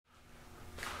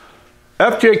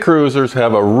FJ Cruisers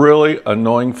have a really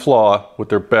annoying flaw with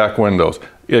their back windows.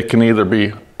 It can either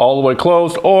be all the way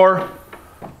closed or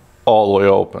all the way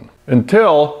open.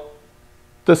 Until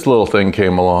this little thing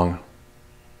came along.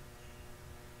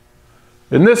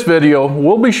 In this video,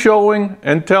 we'll be showing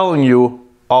and telling you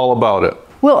all about it.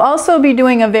 We'll also be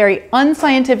doing a very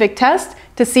unscientific test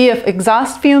to see if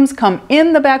exhaust fumes come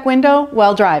in the back window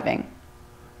while driving.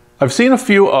 I've seen a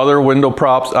few other window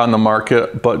props on the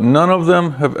market, but none of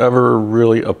them have ever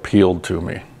really appealed to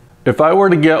me. If I were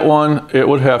to get one, it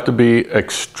would have to be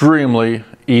extremely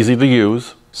easy to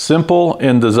use, simple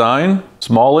in design,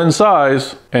 small in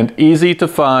size, and easy to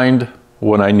find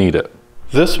when I need it.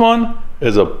 This one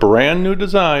is a brand new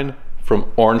design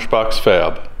from Orangebox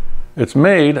Fab. It's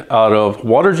made out of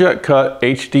water jet cut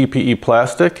HDPE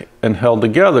plastic and held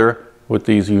together with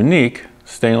these unique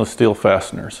stainless steel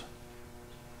fasteners.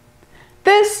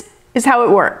 This is how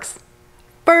it works.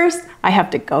 First, I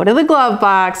have to go to the glove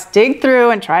box, dig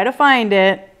through, and try to find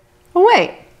it. Oh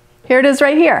wait, here it is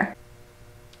right here.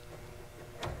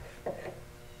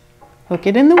 Hook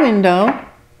it in the window,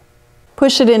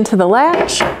 push it into the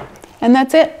latch, and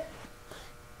that's it.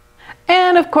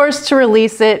 And of course, to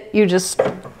release it, you just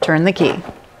turn the key.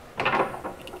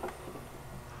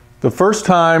 The first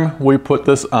time we put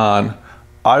this on,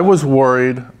 I was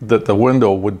worried that the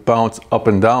window would bounce up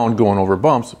and down going over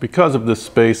bumps because of this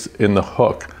space in the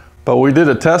hook. But we did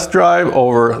a test drive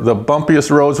over the bumpiest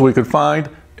roads we could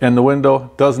find, and the window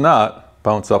does not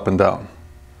bounce up and down.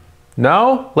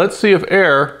 Now, let's see if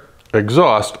air,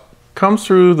 exhaust, comes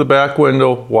through the back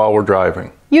window while we're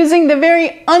driving. Using the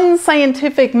very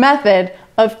unscientific method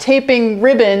of taping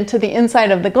ribbon to the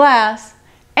inside of the glass,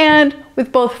 and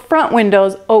with both front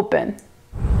windows open.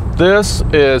 This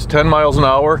is 10 miles an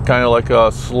hour, kind of like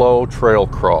a slow trail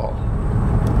crawl.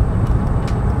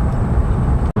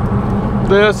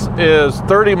 This is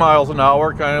 30 miles an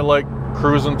hour, kind of like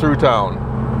cruising through town.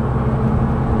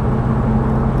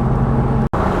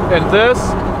 And this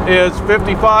is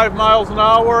 55 miles an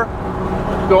hour,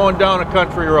 going down a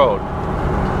country road.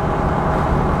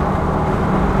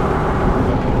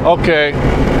 Okay,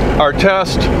 our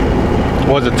test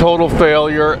was a total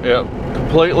failure. It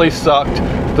completely sucked.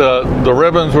 The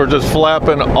ribbons were just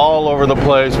flapping all over the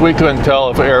place. We couldn't tell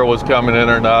if air was coming in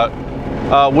or not.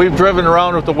 We've driven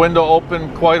around with the window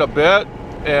open quite a bit,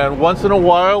 and once in a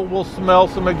while we'll smell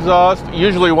some exhaust,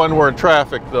 usually when we're in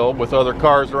traffic though, with other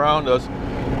cars around us.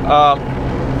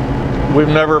 We've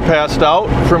never passed out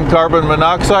from carbon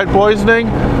monoxide poisoning,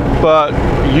 but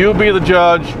you be the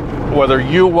judge whether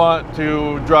you want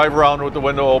to drive around with the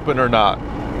window open or not.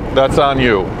 That's on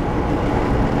you.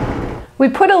 We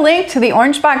put a link to the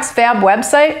Orangebox Fab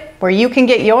website where you can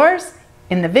get yours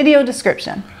in the video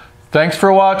description. Thanks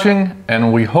for watching,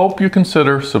 and we hope you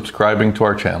consider subscribing to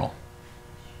our channel.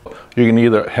 You can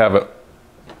either have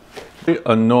it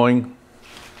annoying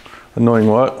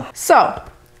what? So,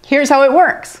 here's how it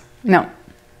works.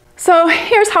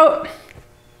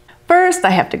 First,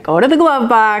 I have to go to the glove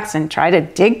box and try to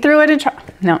dig through it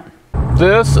and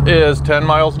This is 10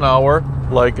 miles an hour,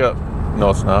 like no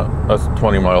it's not, that's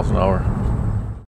 20 miles an hour.